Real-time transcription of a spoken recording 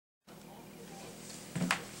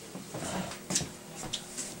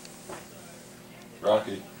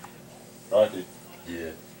Rocky. Rocky.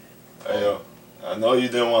 Yeah. Hey, I know you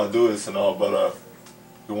didn't want to do this and all, but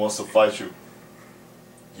he wants to fight you.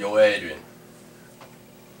 Yo, Adrian.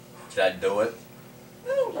 Should I do it?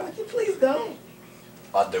 No, Rocky, please don't.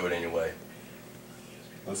 I'll do it anyway.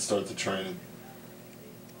 Let's start the training.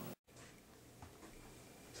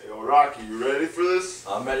 Hey, yo, Rocky, you ready for this?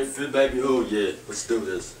 I'm ready for the baby who? Yeah, let's do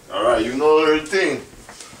this. Alright, you know the routine.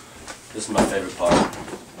 This is my favorite part.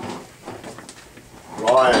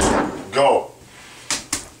 Right, go.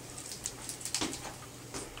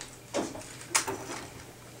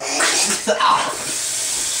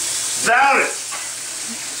 Damn it!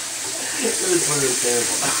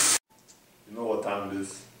 You know what time it is.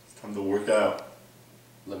 It's time to work out.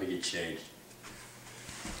 Let me get changed.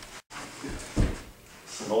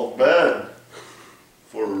 Not bad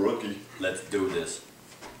for a rookie. Let's do this.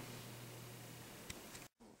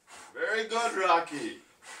 Very good, Rocky.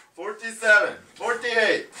 47,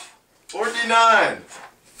 48, 49,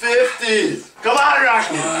 50. Come on,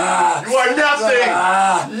 Rocky. You are nothing.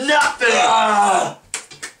 Nothing.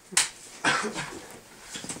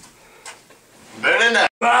 Better than that.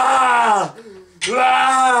 Come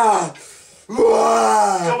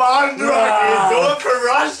on, Rocky. Do it for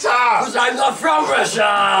Russia. Because I'm not from Russia.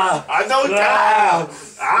 I don't care.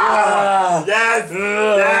 Yes.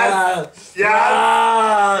 Yes.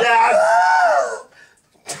 Yes. Yes.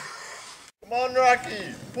 Come on, Rocky.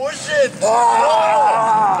 Push it. Go.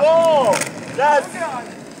 Go. Yes.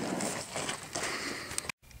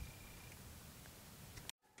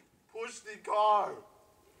 Push the car.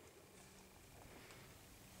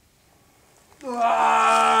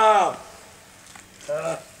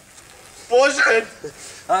 Push it.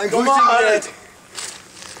 I'm Come pushing on. it.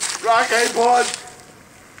 Rocky, push.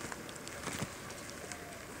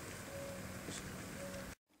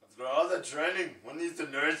 After all the training, one needs to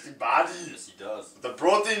nourish the body. Yes, he does. The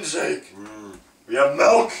protein shake. We have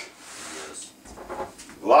milk. Yes.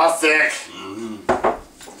 Lasik.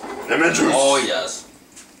 Lemon juice. Oh, yes.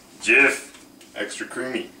 Jif. Extra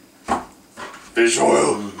creamy. Fish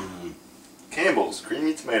oil. Campbell's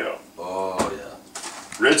creamy tomato. Oh, yeah.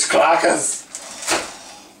 Rich crackers.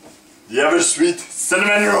 The ever sweet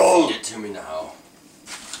cinnamon roll. Get to me now.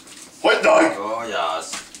 White dog. Oh,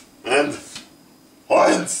 yes. And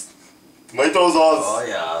Heinz. Tomato sauce. Oh,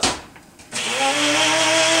 yes.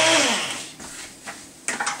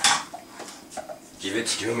 Give it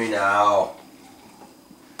to me now.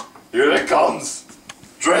 Here it comes.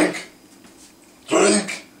 Drink.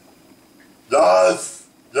 Drink. Yes.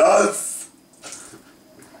 Yes.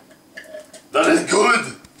 That is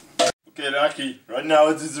good. Okay, Rocky. Right now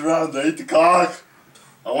it is around 8 o'clock.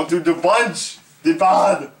 I want you to punch the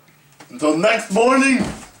pad. Until next morning,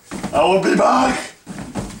 I will be back.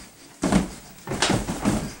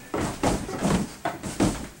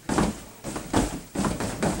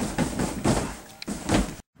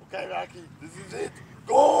 Okay, Rocky. This is it.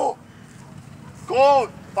 Go. Go.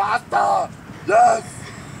 Faster. Yes.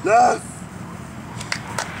 Yes.